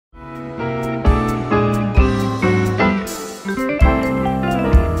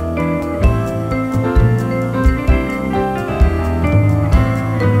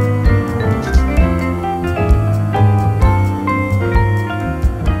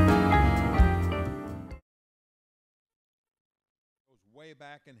way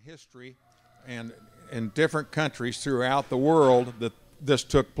back in history and in different countries throughout the world that this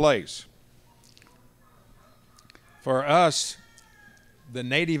took place. For us, the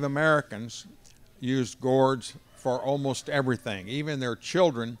Native Americans used gourds for almost everything. Even their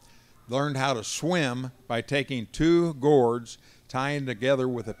children learned how to swim by taking two gourds, tying together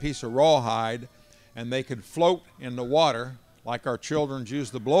with a piece of rawhide, and they could float in the water like our children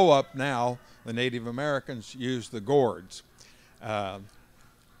use the blow-up now. The Native Americans used the gourds.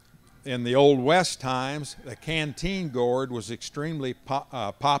 In the Old West times, the canteen gourd was extremely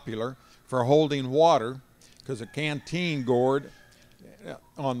popular for holding water, because a canteen gourd,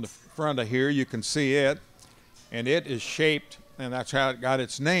 on the front of here you can see it, and it is shaped, and that's how it got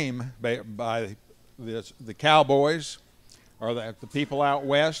its name by the cowboys or the people out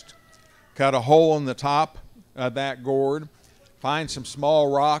west. Cut a hole in the top of that gourd, find some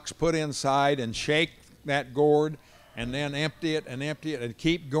small rocks, put inside and shake that gourd, and then empty it and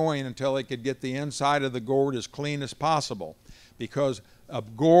keep going until they could get the inside of the gourd as clean as possible, because a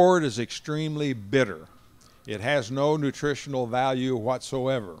gourd is extremely bitter. It has no nutritional value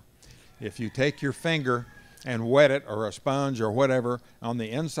whatsoever. If you take your finger and wet it, or a sponge or whatever, on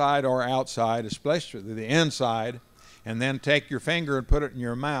the inside or outside, especially the inside, and then take your finger and put it in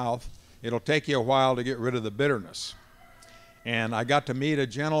your mouth, it'll take you a while to get rid of the bitterness. And I got to meet a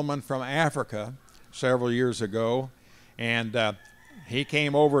gentleman from Africa several years ago, and he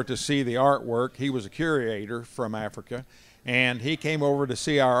came over to see the artwork. He was a curator from Africa, and he came over to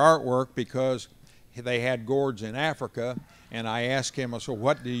see our artwork because they had gourds in Africa. And I asked him, so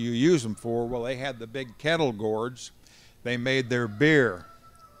what do you use them for? Well, they had the big kettle gourds. They made their beer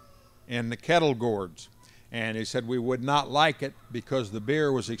in the kettle gourds. And he said we would not like it because the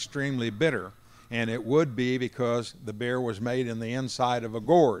beer was extremely bitter. And it would be because the beer was made in the inside of a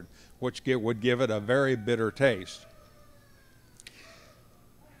gourd, which would give it a very bitter taste.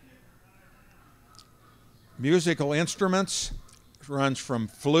 Musical instruments runs from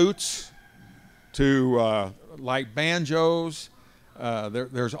flutes to like banjos.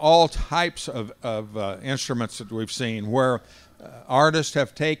 There's all types of instruments that we've seen where artists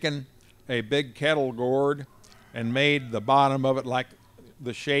have taken a big kettle gourd and made the bottom of it like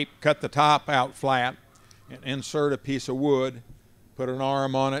the shape, cut the top out flat, and insert a piece of wood, put an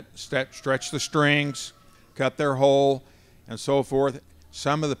arm on it, stretch the strings, cut their hole, and so forth.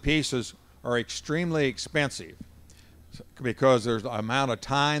 Some of the pieces are extremely expensive because there's the amount of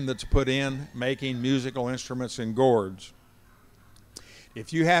time that's put in making musical instruments in gourds.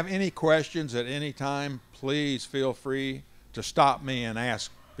 If you have any questions at any time, please feel free to stop me and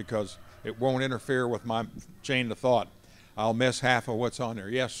ask, because it won't interfere with my chain of thought. I'll miss half of what's on there.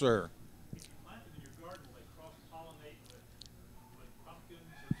 Yes, sir. In your garden, will they cross-pollinate with pumpkins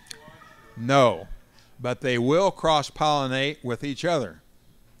or squash? No, but they will cross-pollinate with each other.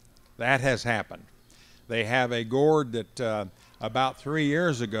 That has happened. They have a gourd that about 3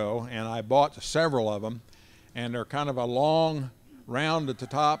 years ago, and I bought several of them, and they're kind of a long round at the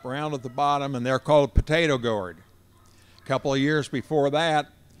top, round at the bottom, and they're called potato gourd. A couple of years before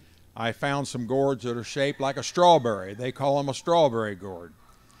that, I found some gourds that are shaped like a strawberry. They call them a strawberry gourd.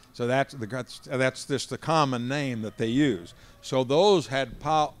 So that's just the common name that they use. So those had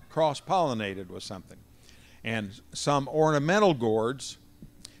cross-pollinated with something. And some ornamental gourds,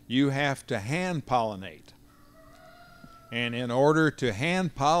 you have to hand pollinate. And in order to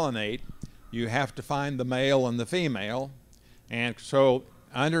hand pollinate, you have to find the male and the female. And so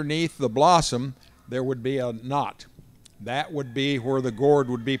underneath the blossom, there would be a knot. That would be where the gourd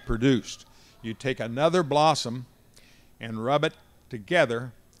would be produced. You take another blossom and rub it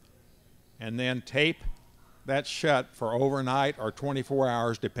together and then tape that shut for overnight or 24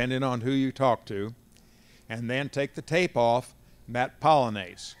 hours, depending on who you talk to, and then take the tape off, and that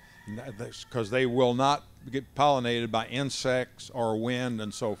pollinates, because they will not get pollinated by insects or wind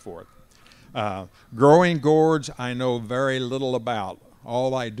and so forth. Growing gourds I know very little about.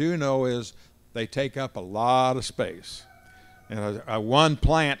 All I do know is they take up a lot of space. And one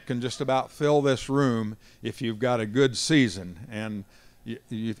plant can just about fill this room if you've got a good season. And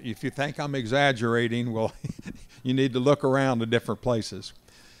if you think I'm exaggerating, well, you need to look around to different places.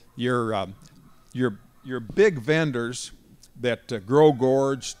 Your big vendors that grow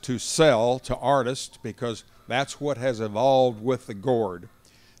gourds to sell to artists, because that's what has evolved with the gourd.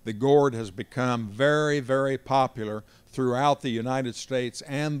 The gourd has become very, very popular throughout the United States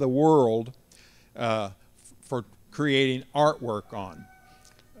and the world for creating artwork on.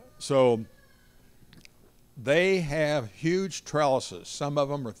 So they have huge trellises. Some of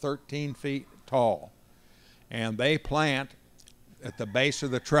them are 13 feet tall, and they plant at the base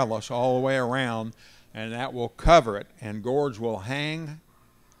of the trellis all the way around and that will cover it, and gourds will hang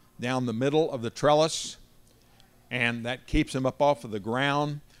down the middle of the trellis, and that keeps them up off of the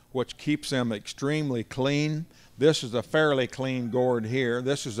ground, which keeps them extremely clean. This is a fairly clean gourd here.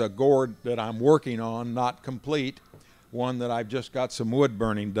 This is a gourd that I'm working on, not complete, one that I've just got some wood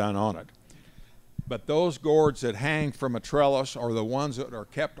burning done on it. But those gourds that hang from a trellis, or the ones that are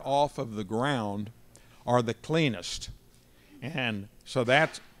kept off of the ground, are the cleanest. And so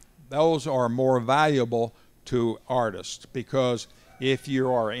those are more valuable to artists, because if you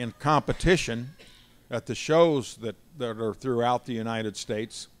are in competition at the shows that are throughout the United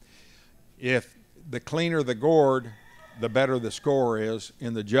States, if the cleaner the gourd, the better the score is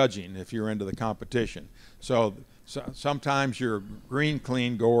in the judging if you're into the competition. So sometimes your green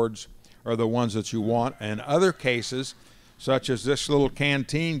clean gourds are the ones that you want. In other cases, such as this little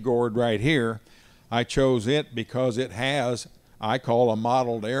canteen gourd right here, I chose it because it has, I call, a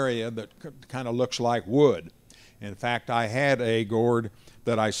mottled area that kind of looks like wood. In fact, I had a gourd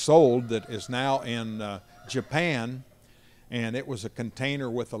that I sold that is now in Japan, and it was a container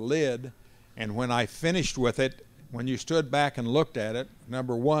with a lid, and when I finished with it, when you stood back and looked at it,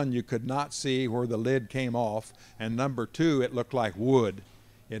 number one, you could not see where the lid came off, and number two, it looked like wood.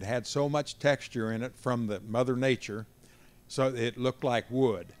 It had so much texture in it from the Mother Nature, so it looked like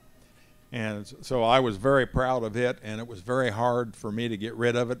wood. And so I was very proud of it, and it was very hard for me to get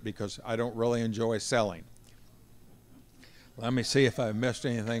rid of it because I don't really enjoy selling. Let me see if I missed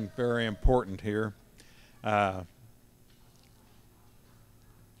anything very important here. Of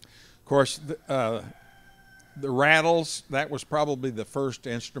course, the rattles, that was probably the first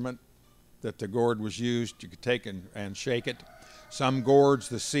instrument that the gourd was used. You could take and shake it. Some gourds,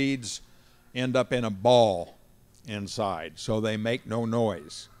 the seeds end up in a ball inside, so they make no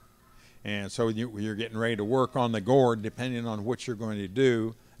noise. And so you're getting ready to work on the gourd, depending on what you're going to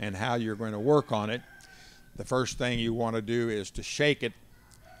do and how you're going to work on it. The first thing you want to do is to shake it,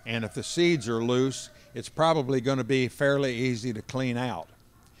 and if the seeds are loose, it's probably going to be fairly easy to clean out.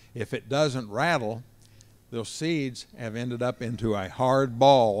 If it doesn't rattle, those seeds have ended up into a hard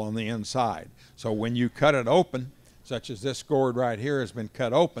ball on the inside. So when you cut it open, such as this gourd right here has been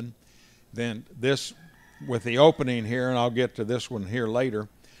cut open, then this with the opening here, and I'll get to this one here later,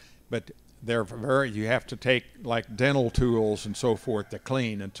 but you have to take like dental tools and so forth to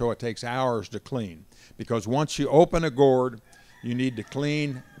clean, and so it takes hours to clean. Because once you open a gourd, you need to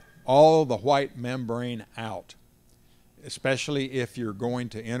clean all the white membrane out, especially if you're going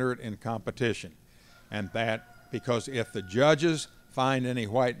to enter it in competition. And that, because if the judges find any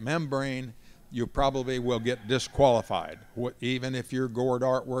white membrane, you probably will get disqualified, even if your gourd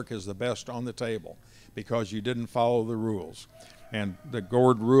artwork is the best on the table, because you didn't follow the rules. And the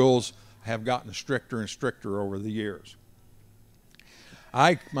gourd rules have gotten stricter and stricter over the years.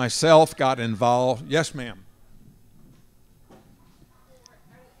 I myself got involved. Yes, ma'am. Are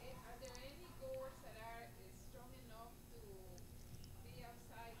there any gourds that are strong enough to be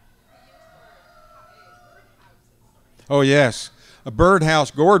outside, to be used for birdhouses? Oh, yes. Gourd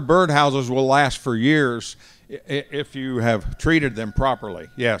birdhouses will last for years if you have treated them properly.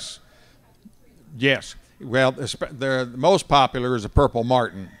 Yes. Yes. Well, the most popular is a purple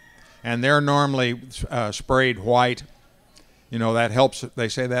martin, and they're normally sprayed white. You know, that helps. They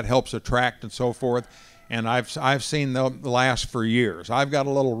say that helps attract and so forth. And I've seen them last for years. I've got a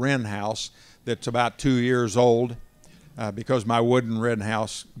little wren house that's about 2 years old because my wooden wren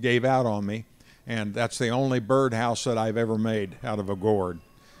house gave out on me, and that's the only bird house that I've ever made out of a gourd.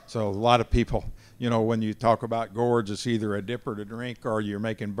 So a lot of people, you know, when you talk about gourds, it's either a dipper to drink or you're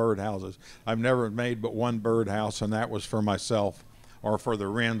making bird houses. I've never made but one bird house, and that was for myself, or for the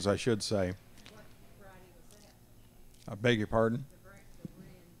wrens, I should say. I beg your pardon?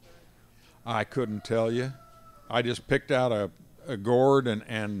 I couldn't tell you. I just picked out a gourd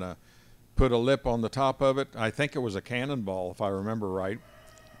and put a lip on the top of it. I think it was a cannonball, if I remember right.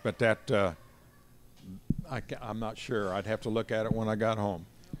 But that, I'm not sure. I'd have to look at it when I got home.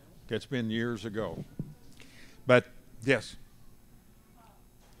 It's been years ago. But, yes.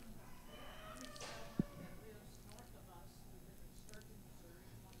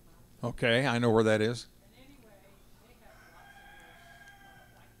 Okay, I know where that is.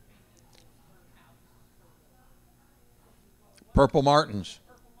 Purple martins.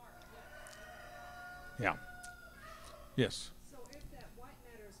 Yeah. Yes. So if that white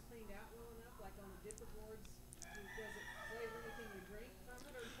matter is cleaned out well enough, like on the dipper boards, does it flavor anything you drink from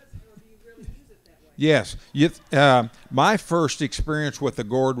it, or do you really use it that way? Yes. My first experience with the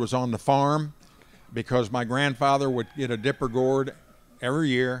gourd was on the farm, because my grandfather would get a dipper gourd every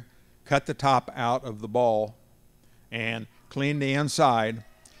year, cut the top out of the ball, and clean the inside,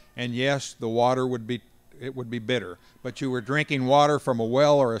 and yes, the water would be bitter. But you were drinking water from a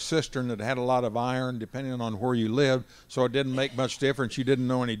well or a cistern that had a lot of iron, depending on where you lived, so it didn't make much difference. You didn't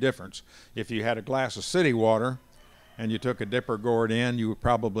know any difference. If you had a glass of city water and you took a dipper gourd in, you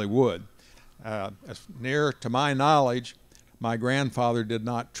probably would. As near to my knowledge, my grandfather did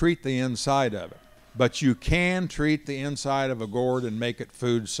not treat the inside of it. But you can treat the inside of a gourd and make it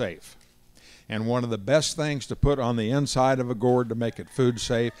food safe. And one of the best things to put on the inside of a gourd to make it food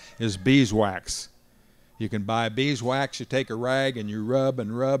safe is beeswax. You can buy beeswax, you take a rag and you rub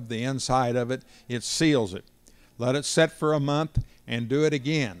and rub the inside of it. It seals it. Let it set for a month and do it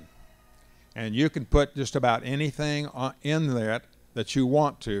again. And you can put just about anything in that you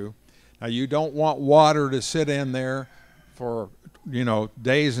want to. Now, you don't want water to sit in there for,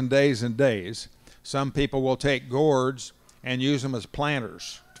 days and days and days. Some people will take gourds and use them as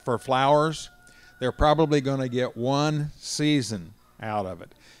planters for flowers. They're probably going to get one season out of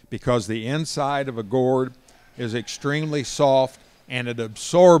it because the inside of a gourd is extremely soft and it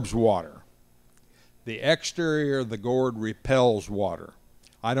absorbs water. The exterior of the gourd repels water.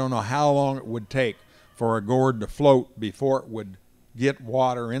 I don't know how long it would take for a gourd to float before it would get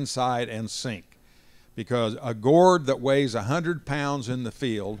water inside and sink, because a gourd that weighs 100 pounds in the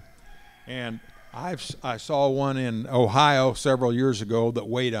field, and I saw one in Ohio several years ago that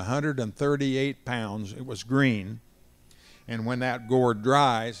weighed 138 pounds. It was green, and when that gourd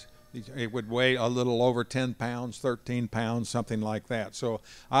dries, it would weigh a little over 10 pounds, 13 pounds, something like that. So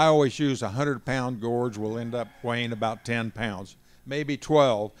I always use 100-pound gourds will end up weighing about 10 pounds, maybe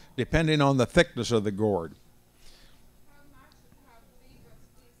 12, depending on the thickness of the gourd.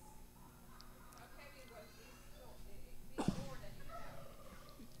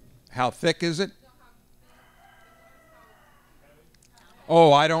 How thick is it?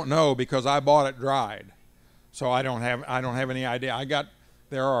 Oh, I don't know because I bought it dried, so I don't have any idea.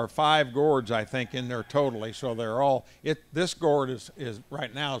 There are 5 gourds I think in there totally, so they're all this gourd is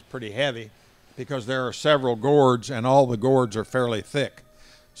right now is pretty heavy because there are several gourds and all the gourds are fairly thick,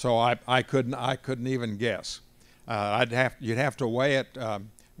 so I couldn't even guess. You'd have to weigh it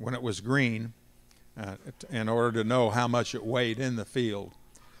when it was green in order to know how much it weighed in the field.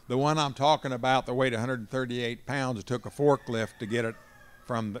 The one I'm talking about that weighed 138 pounds, it took a forklift to get it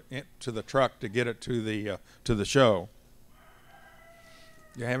to the truck to get it to the show.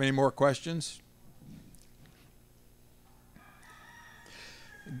 Do you have any more questions?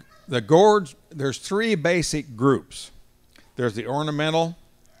 The gourds, there's 3 basic groups. There's the ornamental,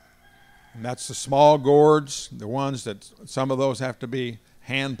 and that's the small gourds, the ones that some of those have to be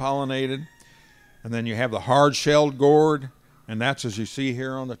hand pollinated. And then you have the hard-shelled gourd, and that's as you see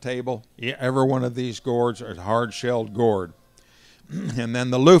here on the table. Every one of these gourds is a hard-shelled gourd. And then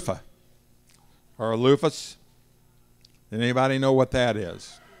the loofah, or a loofus. Anybody know what that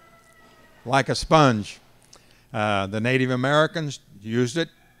is? Like a sponge. The Native Americans used it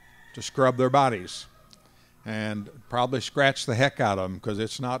to scrub their bodies, and probably scratch the heck out of them because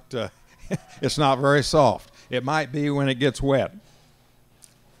it's not it's not very soft. It might be when it gets wet.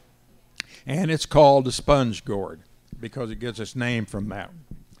 And it's called a sponge gourd because it gets its name from that.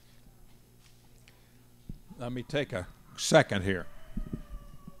 Let me take a second here.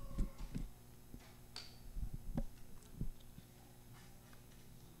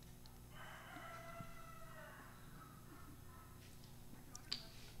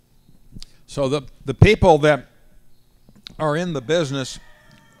 So the people that are in the business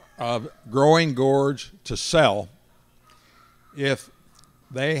of growing gourds to sell, if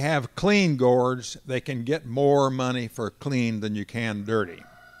they have clean gourds, they can get more money for clean than you can dirty.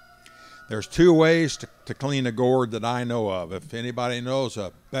 There's 2 ways to clean a gourd that I know of. If anybody knows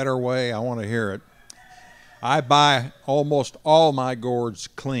a better way, I want to hear it. I buy almost all my gourds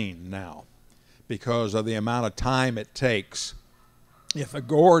clean now because of the amount of time it takes. If a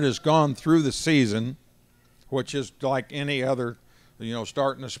gourd has gone through the season, which is like any other,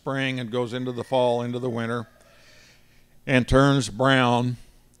 start in the spring and goes into the fall, into the winter, and turns brown,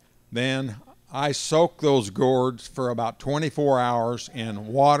 then I soak those gourds for about 24 hours in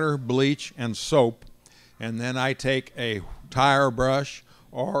water, bleach, and soap, and then I take a tire brush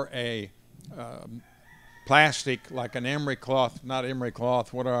or a plastic, like an emery cloth, not emery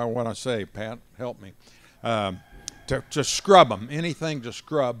cloth, what do I want to say, Pat? Help me. To scrub them, anything to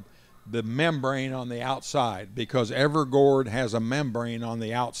scrub the membrane on the outside, because every gourd has a membrane on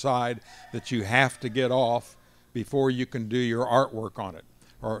the outside that you have to get off before you can do your artwork on it,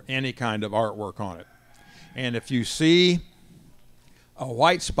 or any kind of artwork on it. And if you see a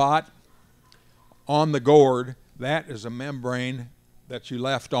white spot on the gourd, that is a membrane that you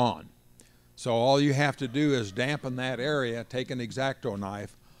left on. So all you have to do is dampen that area, take an X-Acto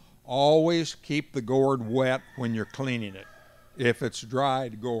knife, Always keep the gourd wet when you're cleaning it. If it's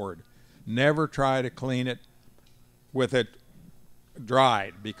dried gourd, never try to clean it with it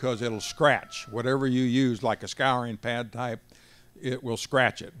dried, because it'll scratch. Whatever you use, like a scouring pad type, it will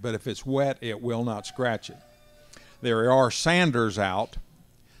scratch it. But if it's wet, it will not scratch it. There are sanders out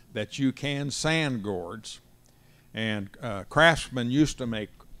that you can sand gourds, and Craftsman used to make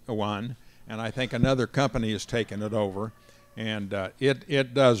one, and I think another company has taken it over, and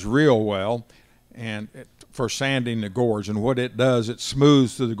it does real well and for sanding the gourds. And what it does, it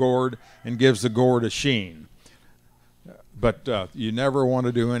smooths the gourd and gives the gourd a sheen. But you never want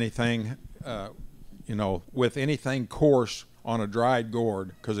to do anything, with anything coarse on a dried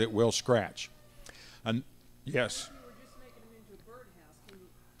gourd, because it will scratch. And yes. You were just making them into a birdhouse. You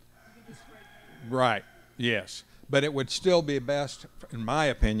can just spray paint. Right. Yes. But it would still be best, in my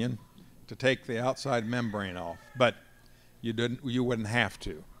opinion, to take the outside membrane off. But you wouldn't have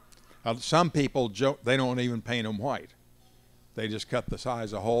to. Some people joke, they don't even paint them white. They just cut the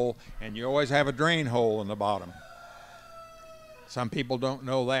size of hole, and you always have a drain hole in the bottom. Some people don't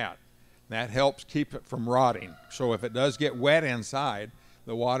know that. That helps keep it from rotting. So if it does get wet inside,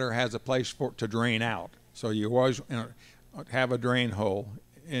 the water has a place to drain out. So you always have a drain hole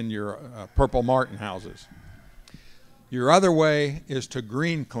in your Purple Martin houses. Your other way is to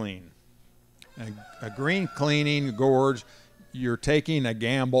green clean. A green cleaning gourds, you're taking a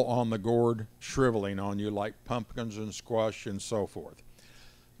gamble on the gourd shriveling on you, like pumpkins and squash and so forth.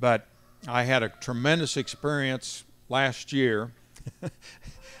 But I had a tremendous experience last year.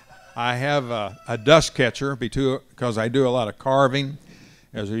 I have a dust catcher because I do a lot of carving.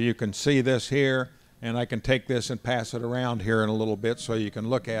 As you can see this here, and I can take this and pass it around here in a little bit so you can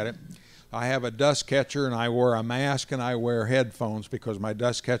look at it. I have a dust catcher, and I wear a mask and I wear headphones because my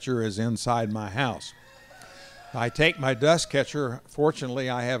dust catcher is inside my house. I take my dust catcher. Fortunately,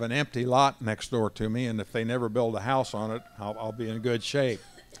 I have an empty lot next door to me, and if they never build a house on it, I'll be in good shape.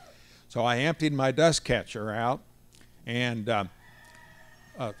 So I emptied my dust catcher out, and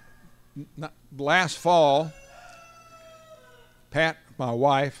last fall, Pat, my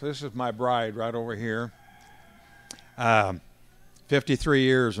wife, this is my bride right over here, 53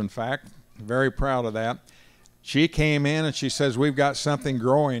 years in fact, very proud of that. She came in and she says, we've got something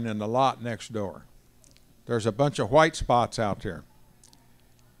growing in the lot next door. There's a bunch of white spots out there.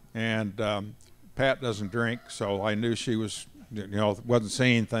 And Pat doesn't drink, so I knew she was, wasn't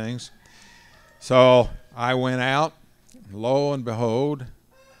seeing things. So I went out, lo and behold,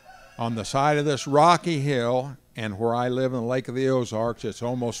 on the side of this rocky hill, and where I live in the Lake of the Ozarks, it's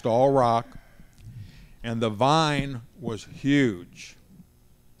almost all rock, and the vine was huge.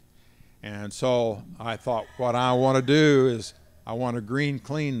 And so I thought, what I want to do is I want to green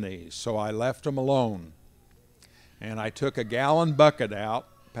clean these. So I left them alone. And I took a gallon bucket out.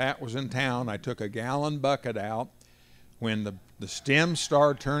 Pat was in town. I took a gallon bucket out. When the stems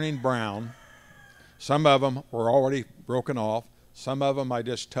started turning brown, some of them were already broken off. Some of them I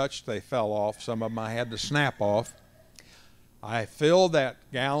just touched, they fell off. Some of them I had to snap off. I filled that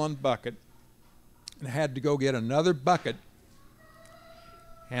gallon bucket and had to go get another bucket.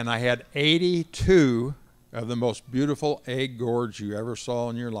 And I had 82 of the most beautiful egg gourds you ever saw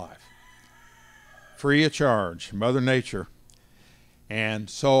in your life. Free of charge, Mother Nature. And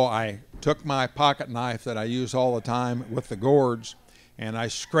so I took my pocket knife that I use all the time with the gourds, and I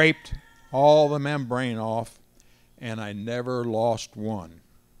scraped all the membrane off, and I never lost one.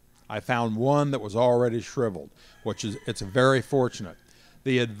 I found one that was already shriveled, it's very fortunate.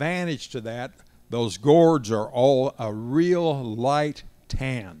 The advantage to that, those gourds are all a real light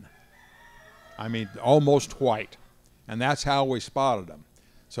tan. I mean, almost white. And that's how we spotted them.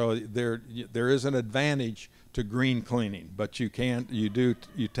 So there is an advantage to green cleaning, but you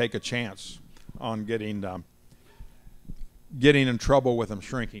take a chance on getting in trouble with them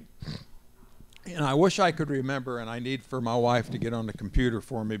shrinking. And I wish I could remember, and I need for my wife to get on the computer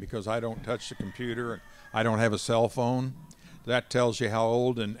for me because I don't touch the computer and I don't have a cell phone. That tells you how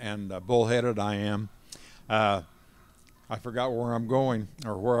old and bullheaded I am. I forgot where I'm going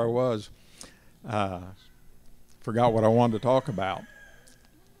or where I was. Forgot what I wanted to talk about.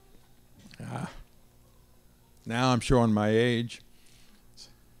 Now I'm showing my age.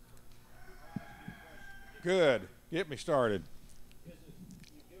 Good. Get me started. You've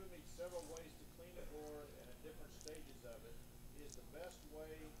given me several ways to clean a gourd and at different stages of it. Is the best way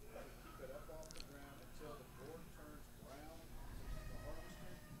to keep it up off the ground until the gourd turns brown for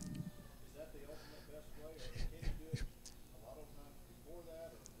harvesting? Is that the ultimate best way, or can you do it a lot of times before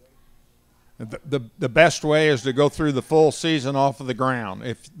that, or wait? The best way is to go through the full season off of the ground.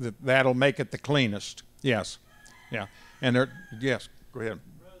 That'll make it the cleanest. Yes. Yeah. And yes, go ahead.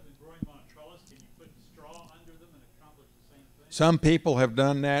 Rather than Some people have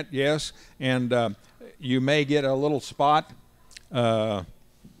done that, yes, and you may get a little spot. No,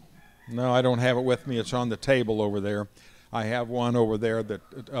 I don't have it with me. It's on the table over there. I have one over there, that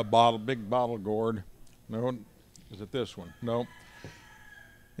a bottle, big bottle gourd. No, is it this one? No.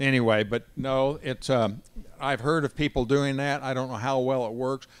 Anyway, but no, it's. I've heard of people doing that. I don't know how well it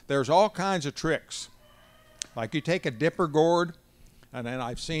works. There's all kinds of tricks. Like you take a dipper gourd, and then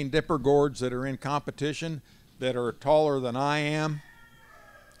I've seen dipper gourds that are in competition that are taller than I am,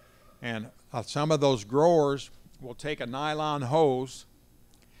 and some of those growers will take a nylon hose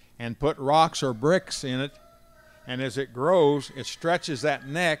and put rocks or bricks in it, and as it grows, it stretches that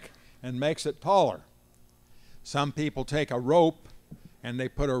neck and makes it taller. Some people take a rope and they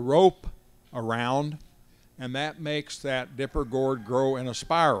put a rope around, and that makes that dipper gourd grow in a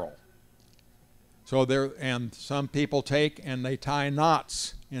spiral. So and some people take and they tie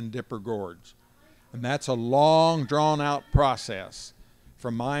knots in dipper gourds, and that's a long, drawn-out process.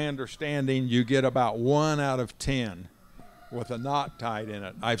 From my understanding, you get about 1 out of 10 with a knot tied in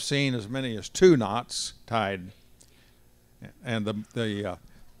it. I've seen as many as 2 knots tied. And the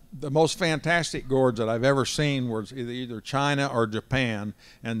most fantastic gourds that I've ever seen was either China or Japan,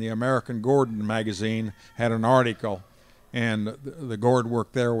 and the American Gourd magazine had an article, and the gourd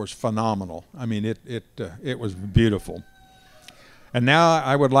work there was phenomenal. I mean, it was beautiful. And now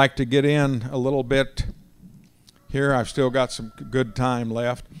I would like to get in a little bit here. I've still got some good time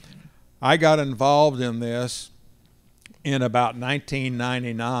left. I got involved in this in about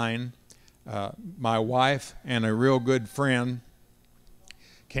 1999. My wife and a real good friend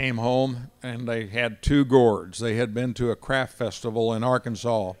came home, and they had 2 gourds. They had been to a craft festival in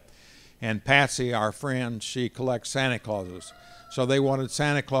Arkansas, and Patsy, our friend, she collects Santa Clauses. So they wanted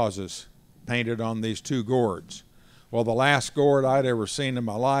Santa Clauses painted on these 2 gourds. Well, the last gourd I'd ever seen in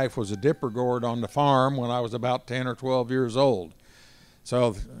my life was a dipper gourd on the farm when I was about 10 or 12 years old.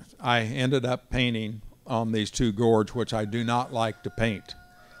 So I ended up painting on these 2 gourds, which I do not like to paint.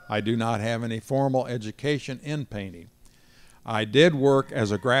 I do not have any formal education in painting. I did work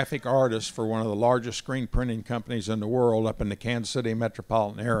as a graphic artist for one of the largest screen printing companies in the world up in the Kansas City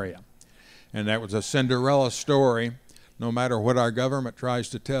metropolitan area. And that was a Cinderella story, no matter what our government tries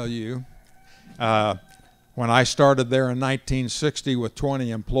to tell you. When I started there in 1960 with 20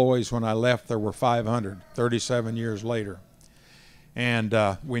 employees, when I left there were 500, 37 years later. And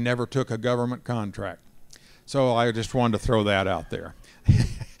we never took a government contract. So I just wanted to throw that out there.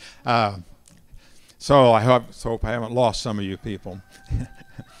 So I hope I haven't lost some of you people.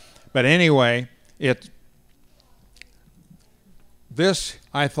 But anyway, this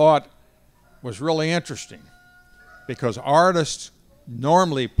I thought was really interesting, because artists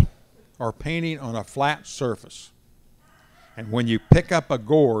normally are painting on a flat surface. And when you pick up a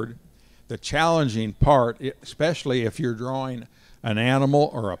gourd, the challenging part, especially if you're drawing an animal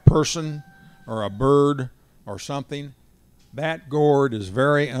or a person or a bird or something, that gourd is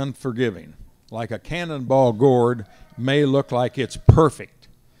very unforgiving. Like a cannonball gourd may look like it's perfect,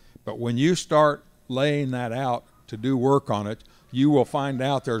 but when you start laying that out to do work on it, you will find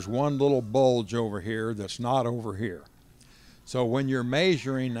out there's one little bulge over here that's not over here. So when you're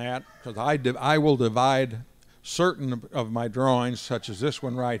measuring that, because I will divide certain of my drawings, such as this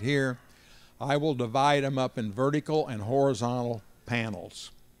one right here, I will divide them up in vertical and horizontal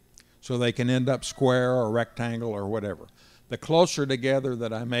panels so they can end up square or rectangle or whatever. The closer together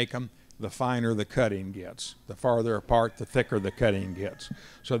that I make them, the finer the cutting gets. The farther apart, the thicker the cutting gets.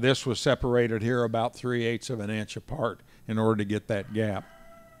 So this was separated here about 3/8 of an inch apart in order to get that gap.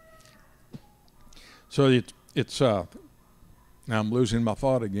 So it's now I'm losing my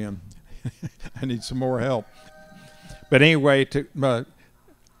thought again. I need some more help. But anyway,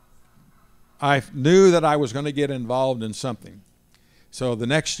 I knew that I was going to get involved in something. So the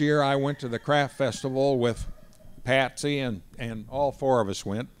next year I went to the craft festival with Patsy, and all 4 of us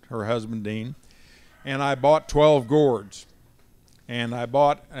went, her husband Dean, and I bought 12 gourds. And I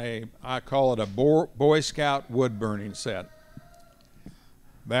bought I call it a Boy Scout wood burning set.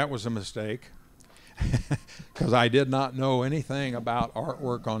 That was a mistake, because I did not know anything about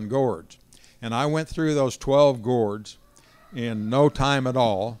artwork on gourds. And I went through those 12 gourds in no time at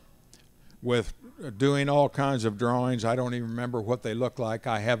all, with doing all kinds of drawings. I don't even remember what they look like.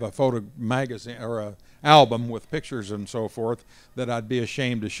 I have a photo magazine or a album with pictures and so forth that I'd be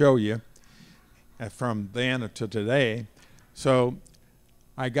ashamed to show you from then to today. So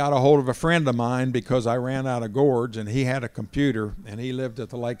I got a hold of a friend of mine because I ran out of gourds, and he had a computer, and he lived at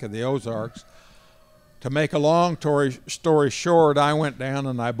the Lake of the Ozarks. To make a long story short, I went down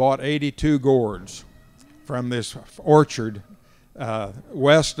and I bought 82 gourds from this orchard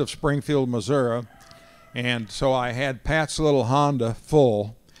west of Springfield, Missouri, And so I had Pat's little Honda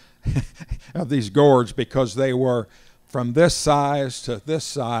full of these gourds because they were from this size to this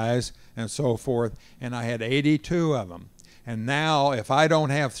size and so forth, and I had 82 of them. And now if I don't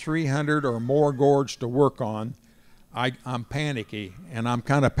have 300 or more gourds to work on, I'm panicky, and I'm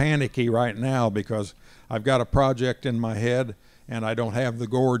kind of panicky right now because I've got a project in my head and I don't have the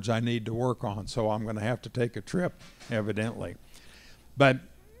gourds I need to work on, so I'm going to have to take a trip, evidently. But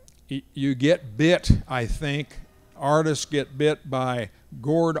you get bit, I think. Artists get bit by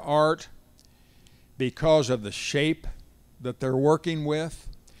gourd art because of the shape that they're working with.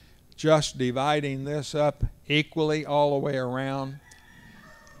 Just dividing this up equally all the way around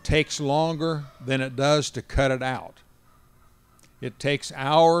takes longer than it does to cut it out. It takes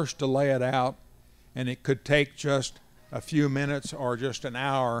hours to lay it out, and it could take just a few minutes or just an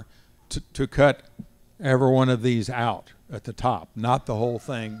hour to cut every one of these out at the top. Not the whole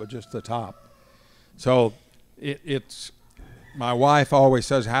thing, but just the top. So it's my wife always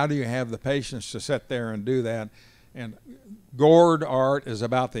says, how do you have the patience to sit there and do that? And gourd art is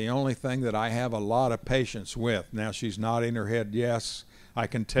about the only thing that I have a lot of patience with. Now she's nodding her head yes. I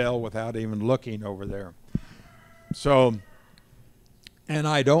can tell without even looking over there. So, and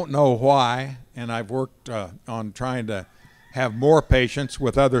I don't know why, and I've worked on trying to have more patience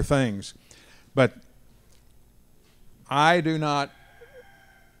with other things. But I do not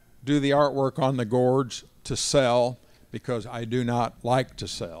do the artwork on the gourds to sell because I do not like to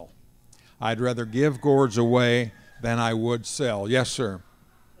sell. I'd rather give gourds away than I would sell. Yes, sir.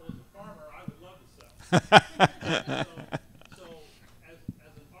 Well, as a farmer, I would love to sell. so as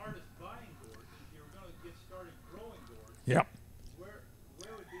an artist buying gourds, if you were going to get started growing gourds, Yep. where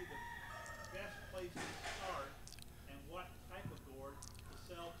would be the best place to start, and what type of gourd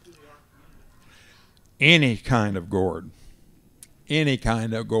to sell to the art community? Any kind of gourd. Any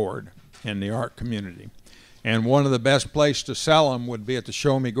kind of gourd in the art community. And one of the best places to sell them would be at the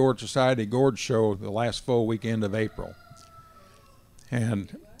Show Me Gourd Society Gourd Show the last full weekend of April.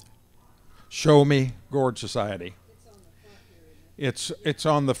 And Show Me Gourd Society. It's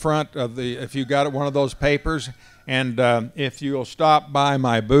on the front of the, if you got one of those papers, and if you'll stop by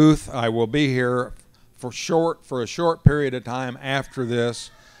my booth, I will be here for a short period of time after this.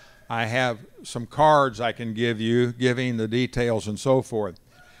 I have some cards I can give you, giving the details and so forth.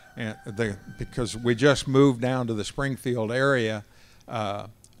 And because we just moved down to the Springfield area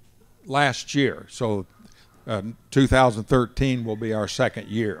last year, so 2013 will be our second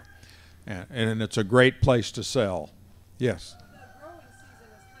year, and it's a great place to sell. Yes. The growing season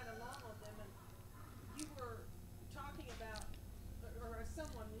is kind of long on them, and you were talking about, or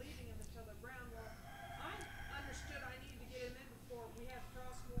someone leaving them until they're brown. Well, I understood I needed to get them in before we had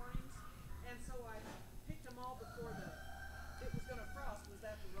frost warnings, and so I picked them all before it was going to frost. Was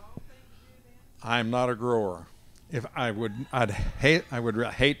that the wrong thing to do then? I'm not a grower. If I would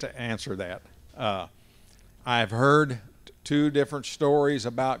hate to answer that. I've heard two different stories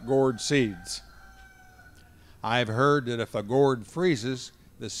about gourd seeds. I've heard that if a gourd freezes,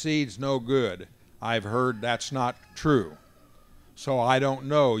 the seed's no good. I've heard that's not true. So I don't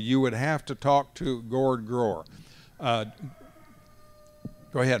know. You would have to talk to a gourd grower. Go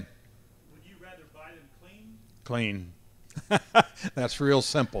ahead. Would you rather buy them clean? Clean. That's real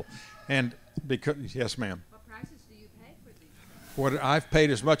simple. And because, yes, ma'am. What prices do you pay for these? What I've paid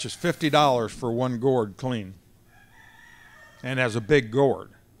as much as $50 for one gourd clean, and as a big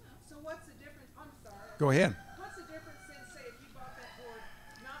gourd. So what's the difference? I'm sorry. Go ahead. What's the difference in, say, if you bought that gourd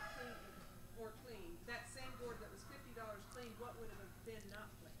not clean or clean, that same gourd that was $50 clean, what would it have been not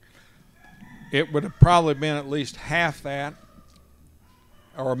clean? It would have probably been at least half that,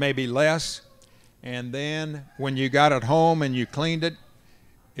 or maybe less. And then when you got it home and you cleaned it,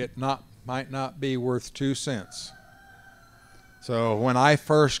 it might not be worth 2 cents. So when I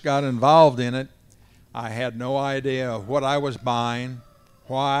first got involved in it, I had no idea what I was buying,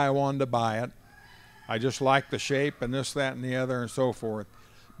 why I wanted to buy it. I just liked the shape and this, that, and the other and so forth.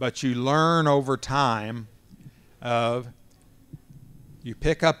 But you learn over time of, you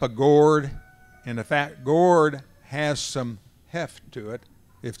pick up a gourd, and if that gourd has some heft to it,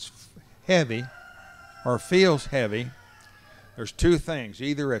 if it's heavy or feels heavy, there's two things.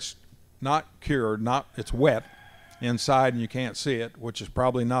 Either it's not cured, it's wet inside and you can't see it, which is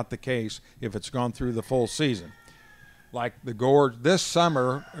probably not the case if it's gone through the full season. Like the gourd this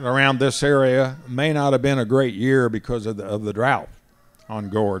summer around this area may not have been a great year because of the drought on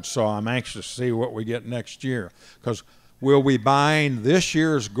gourds. So I'm anxious to see what we get next year, because we'll be buying this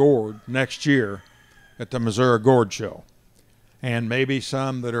year's gourd next year at the Missouri Gourd Show, and maybe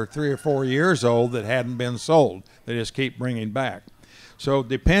some that are 3 or 4 years old that hadn't been sold. They just keep bringing back. So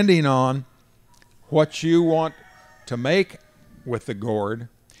depending on what you want to make with the gourd,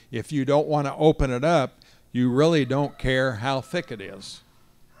 if you don't want to open it up, you really don't care how thick it is.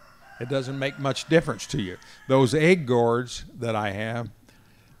 It doesn't make much difference to you. Those egg gourds that I have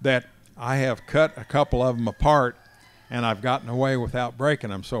cut a couple of them apart, and I've gotten away without breaking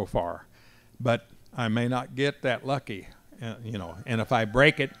them so far. But I may not get that lucky, you know. And if I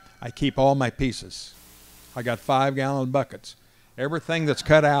break it, I keep all my pieces. I got 5-gallon buckets. Everything that's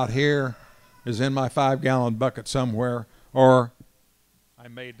cut out here is in my 5-gallon bucket somewhere, or I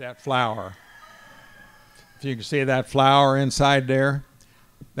made that flour. If you can see that flour inside there,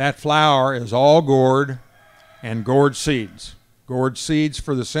 that flour is all gourd and gourd seeds. Gourd seeds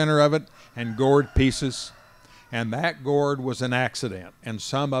for the center of it and gourd pieces. And that gourd was an accident, and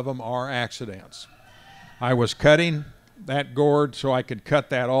some of them are accidents. I was cutting that gourd so I could cut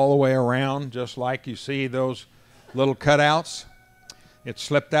that all the way around, just like you see those little cutouts. It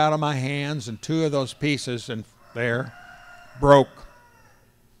slipped out of my hands, and 2 of those pieces in there broke.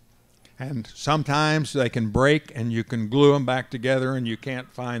 And sometimes they can break and you can glue them back together and you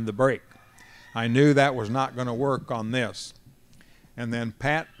can't find the break. I knew that was not going to work on this. And then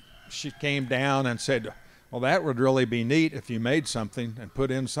Pat, she came down and said, well, that would really be neat if you made something and put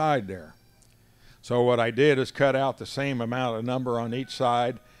inside there. So what I did is cut out the same amount of number on each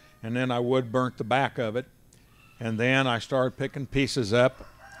side, and then I wood burnt the back of it. And then I started picking pieces up,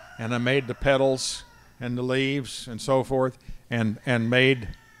 and I made the petals and the leaves and so forth, and made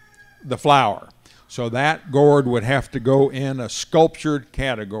the flower. So that gourd would have to go in a sculptured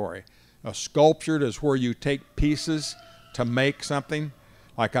category. A sculptured is where you take pieces to make something.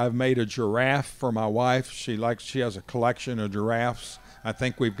 Like I've made a giraffe for my wife. She has a collection of giraffes. I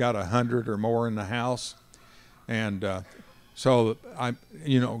think we've got 100 or more in the house. And so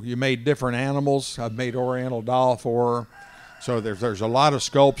you made different animals. I've made Oriental doll for her. So there's a lot of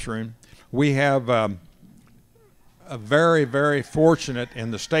sculpturing. We have a very, very fortunate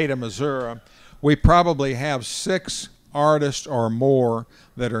in the state of Missouri. We probably have 6 artists or more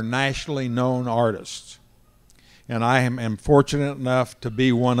that are nationally known artists. And I am fortunate enough to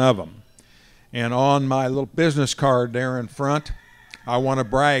be one of them. And on my little business card there in front, I want to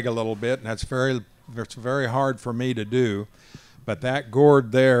brag a little bit, and that's very hard for me to do. But that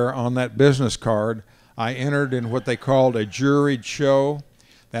gourd there on that business card, I entered in what they called a juried show.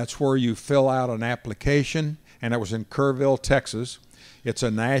 That's where you fill out an application, and it was in Kerrville, Texas. It's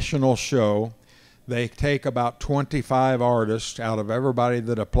a national show. They take about 25 artists out of everybody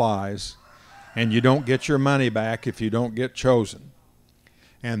that applies, and you don't get your money back if you don't get chosen.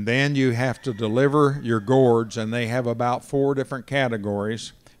 And then you have to deliver your gourds, and they have about 4 different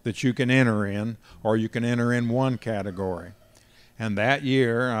categories that you can enter in, or you can enter in one category. And that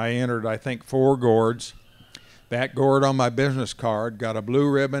year I entered, I think, 4 gourds. That gourd on my business card got a blue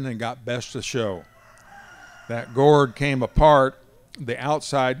ribbon and got best of show. That gourd came apart. The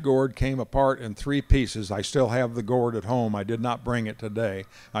outside gourd came apart in 3 pieces. I still have the gourd at home. I did not bring it today.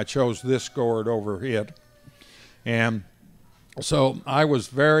 I chose this gourd over it. And so I was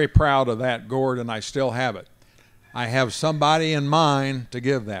very proud of that gourd, and I still have it. I have somebody in mind to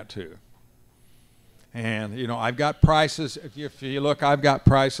give that to. And, you know, I've got prices. If you look, I've got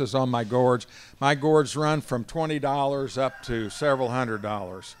prices on my gourds. My gourds run from $20 up to several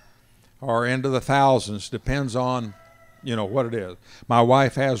 $100s, or into the thousands, depends on, you know, what it is. My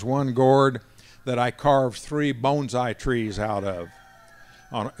wife has one gourd that I carved 3 bonsai trees out of.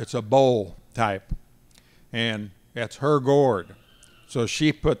 It's a bowl type, and it's her gourd. So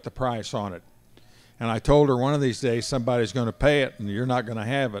she put the price on it. And I told her one of these days somebody's going to pay it and you're not going to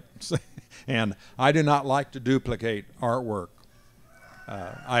have it. And I do not like to duplicate artwork.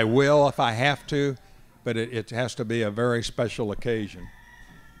 I will if I have to, but it has to be a very special occasion.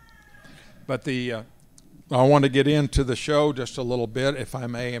 But I want to get into the show just a little bit, if I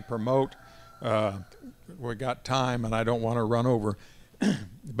may, and promote. We got time and I don't want to run over.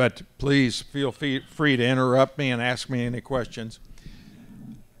 But please feel free to interrupt me and ask me any questions.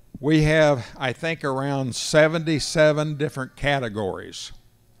 We have, I think, around 77 different categories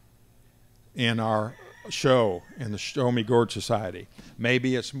in our show, in the Show Me Gourd Society.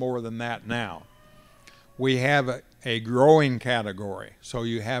 Maybe it's more than that now. We have a growing category. So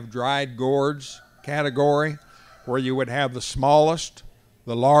you have dried gourds category, where you would have the smallest,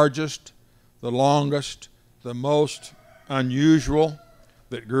 the largest, the longest, the most unusual,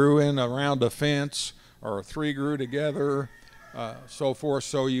 that grew in around a fence, or 3 grew together, so forth.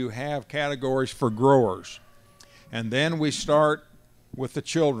 So you have categories for growers. And then we start with the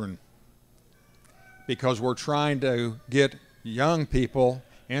children, because we're trying to get young people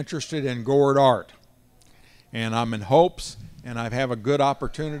interested in gourd art. And I'm in hopes, and I have a good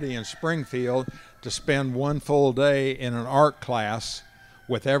opportunity in Springfield, to spend one full day in an art class,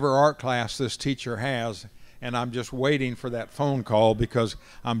 whatever art class this teacher has, and I'm just waiting for that phone call because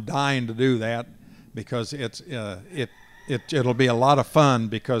I'm dying to do that, because it'll be a lot of fun,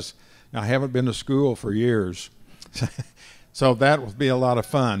 because I haven't been to school for years. So that will be a lot of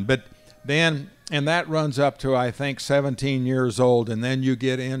fun. But then, and that runs up to, I think, 17 years old, and then you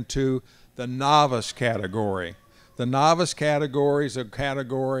get into the novice category. The novice category is a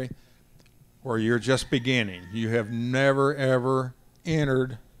category where you're just beginning. You have never, ever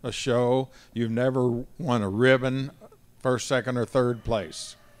entered a show. You've never won a ribbon, first, second, or third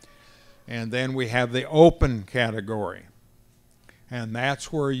place. And then we have the open category. And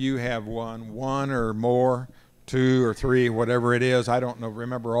that's where you have won one or more, 2 or 3, whatever it is. I don't know,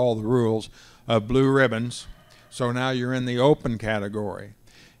 remember all the rules of blue ribbons. So now you're in the open category.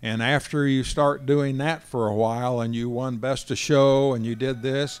 And after you start doing that for a while and you won best of show and you did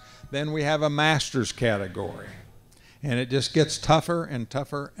this, then we have a masters category. And it just gets tougher and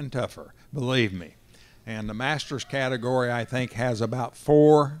tougher and tougher, believe me. And the masters category, I think, has about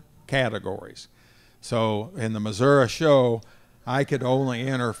 4 categories. So in the Missouri show, I could only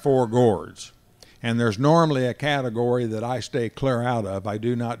enter 4 gourds. And there's normally a category that I stay clear out of. I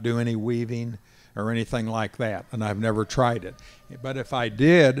do not do any weaving or anything like that, and I've never tried it. But if I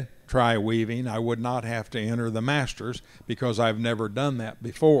did try weaving, I would not have to enter the masters because I've never done that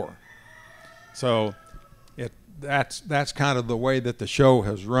before. So that's kind of the way that the show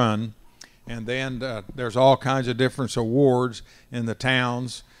has run. And then there's all kinds of different awards in the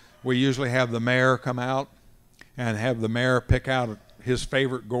towns. We usually have the mayor come out and have the mayor pick out his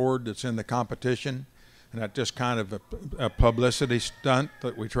favorite gourd that's in the competition. And that's just kind of a publicity stunt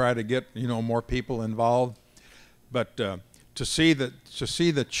that we try to get, you know, more people involved. But to see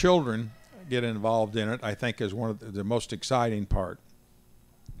the children get involved in it, I think, is one of the most exciting part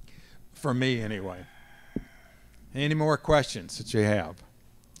for me, anyway. Any more questions that you have?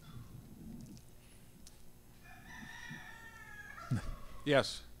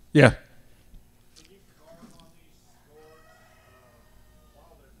 Yes. Yeah. Can you carve on these gourds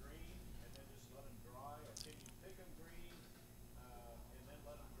while they're green and then just let them dry, or can you pick them green and then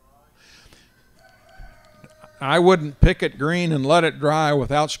let them dry? I wouldn't pick it green and let it dry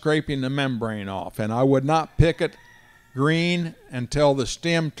without scraping the membrane off, and I would not pick it green until the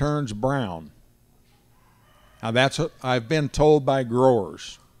stem turns brown. Now that's what I've been told by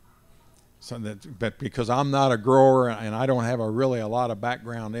growers. So but because I'm not a grower and I don't have really a lot of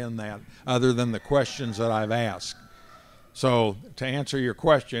background in that other than the questions that I've asked. So to answer your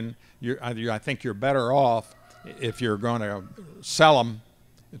question, I think you're better off if you're going to sell them,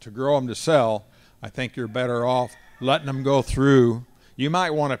 to grow them to sell. I think you're better off letting them go through. You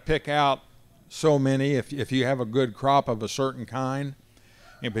might want to pick out so many if you have a good crop of a certain kind,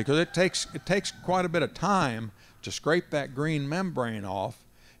 and because it takes quite a bit of time to scrape that green membrane off.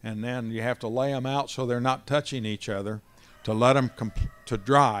 And then you have to lay them out so they're not touching each other to let them to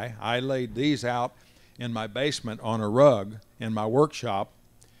dry. I laid these out in my basement on a rug in my workshop,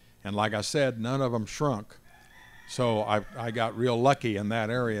 and like I said, none of them shrunk. So I got real lucky in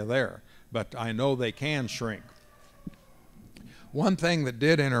that area there. But I know they can shrink. One thing that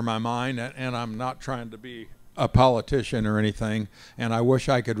did enter my mind, and I'm not trying to be a politician or anything, and I wish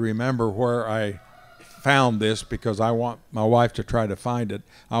I could remember where I found this because I want my wife to try to find it.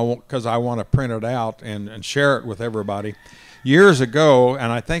 Because I want to print it out and share it with everybody. Years ago,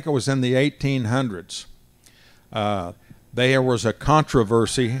 and I think it was in the 1800s, there was a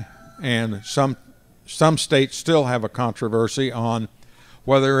controversy, and some states still have a controversy on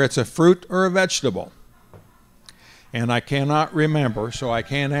whether it's a fruit or a vegetable. And I cannot remember, so I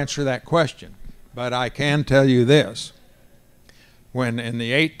can't answer that question. But I can tell you this. When in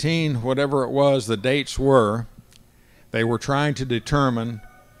the whatever it was, the dates were, they were trying to determine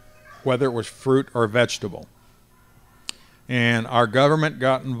whether it was fruit or vegetable. And our government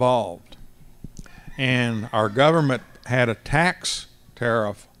got involved. And our government had a tax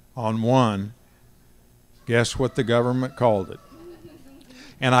tariff on one. Guess what the government called it?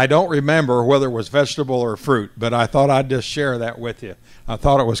 And I don't remember whether it was vegetable or fruit, but I thought I'd just share that with you. I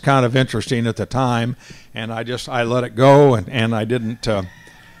thought it was kind of interesting at the time, and I let it go, and I didn't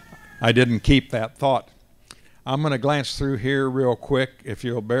keep that thought. I'm going to glance through here real quick, if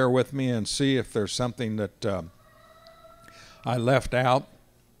you'll bear with me, and see if there's something that I left out.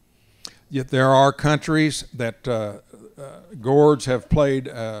 Yet there are countries that gourds have played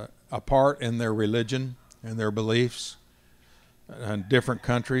a part in their religion and their beliefs in different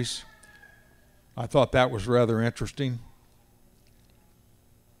countries. I thought that was rather interesting.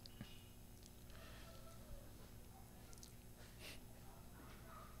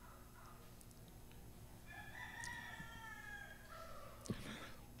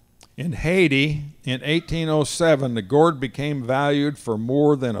 In Haiti, in 1807, the gourd became valued for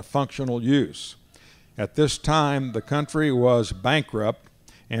more than a functional use. At this time, the country was bankrupt,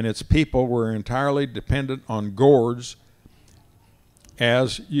 and its people were entirely dependent on gourds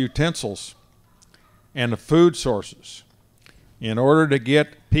as utensils and food sources. In order to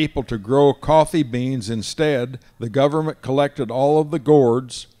get people to grow coffee beans instead, the government collected all of the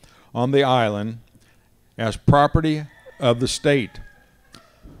gourds on the island as property of the state.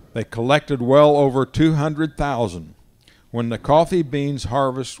 They collected well over 200,000. When the coffee beans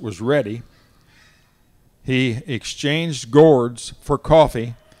harvest was ready, he exchanged gourds for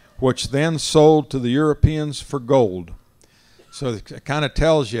coffee, which then sold to the Europeans for gold. So it kind of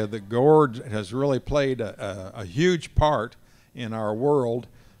tells you that gourd has really played a huge part in our world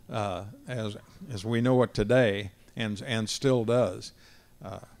as we know it today, and still does.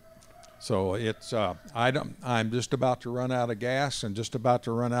 So it's I'm just about to run out of gas and just about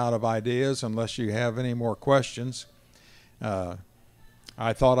to run out of ideas unless you have any more questions.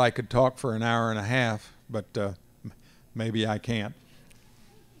 I thought I could talk for an hour and a half, but maybe I can't.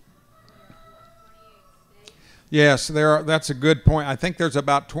 Yes, that's a good point. I think there's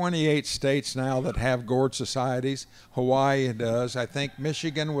about 28 states now that have gourd societies. Hawaii does. I think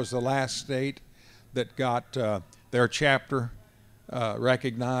Michigan was the last state that got their chapter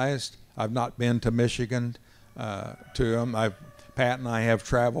recognized. I've not been to Michigan to them. Pat and I have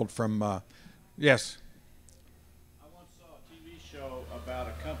traveled from, yes? I once saw a TV show about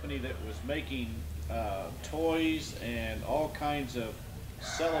a company that was making toys and all kinds of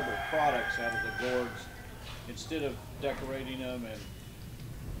sellable products out of the gourds instead of decorating them. And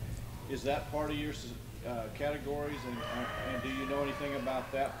is that part of your categories? And do you know anything about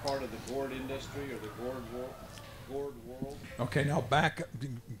that part of the gourd industry or the gourd world? Okay, now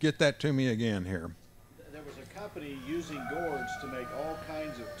get that to me again here. There was a company using gourds to make all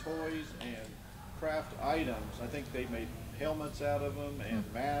kinds of toys and craft items. I think they made helmets out of them and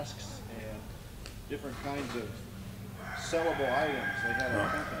masks and different kinds of sellable items. They had a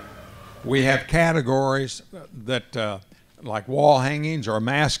company. We have categories that, like wall hangings or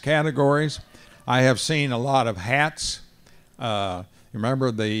mask categories. I have seen a lot of hats.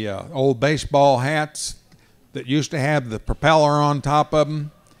 Remember the old baseball hats that used to have the propeller on top of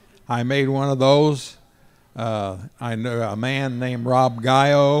them? I made one of those. I know a man named Rob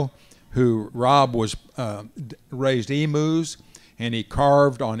Gallo, Rob was raised emus, and he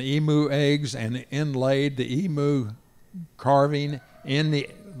carved on emu eggs and inlaid the emu carving in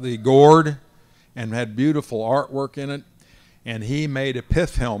the gourd and had beautiful artwork in it. And he made a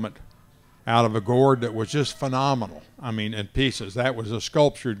pith helmet out of a gourd that was just phenomenal. I mean, in pieces. That was a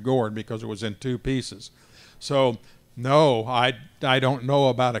sculptured gourd because it was in two pieces. So, no, I don't know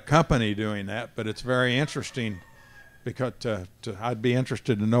about a company doing that, but it's very interesting because I'd be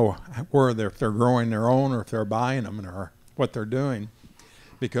interested to know if they're growing their own or if they're buying them or what they're doing,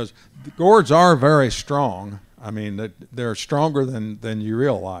 because the gourds are very strong. I mean, they're stronger than you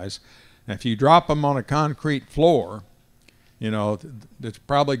realize. And if you drop them on a concrete floor, you know, it's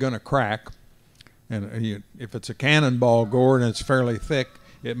probably going to crack. And if it's a cannonball gourd and it's fairly thick,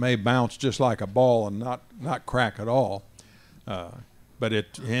 it may bounce just like a ball and not crack at all. But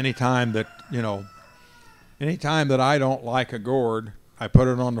anytime that I don't like a gourd, I put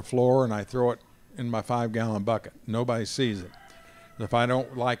it on the floor and I throw it in my 5-gallon bucket. Nobody sees it. If I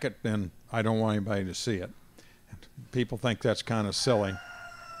don't like it, then I don't want anybody to see it. People think that's kind of silly.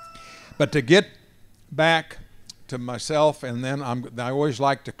 But to get back to myself, and then I always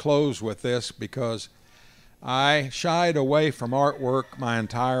like to close with this because I shied away from artwork my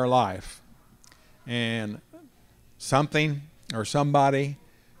entire life, and something or somebody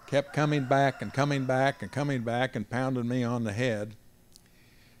kept coming back and coming back and coming back and pounding me on the head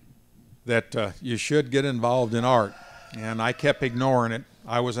that you should get involved in art, and I kept ignoring it.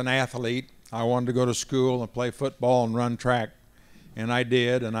 I was an athlete. I wanted to go to school and play football and run track, and I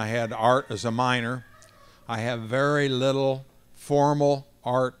did, and I had art as a minor. I have very little formal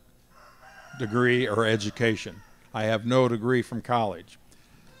art degree or education. I have no degree from college.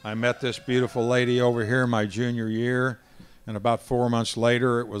 I met this beautiful lady over here my junior year, and about 4 months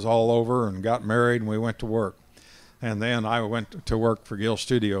later it was all over, and got married and we went to work. And then I went to work for Gill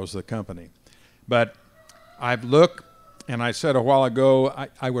Studios, the company. But I've looked, and I said a while ago,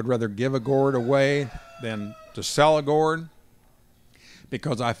 I would rather give a gourd away than to sell a gourd,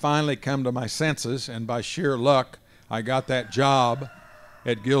 because I finally come to my senses, and by sheer luck I got that job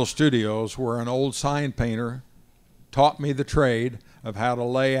at Gill Studios, where an old sign painter taught me the trade of how to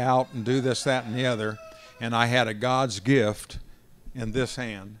lay out and do this, that, and the other. And I had a God's gift in this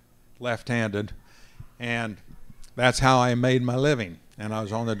hand, left-handed, and that's how I made my living. and I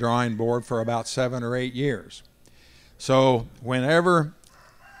was on the drawing board for about 7 or 8 years. So whenever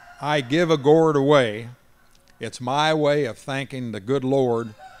I give a gourd away, it's my way of thanking the good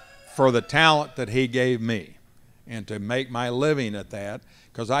Lord for the talent that he gave me and to make my living at that,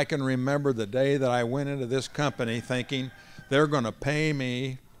 because I can remember the day that I went into this company thinking they're going to pay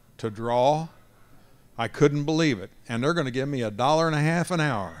me to draw. I couldn't believe it. And they're going to give me $1.50 an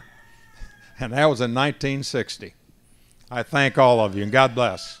hour. And that was in 1960. I thank all of you, and God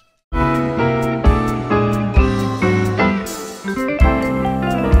bless.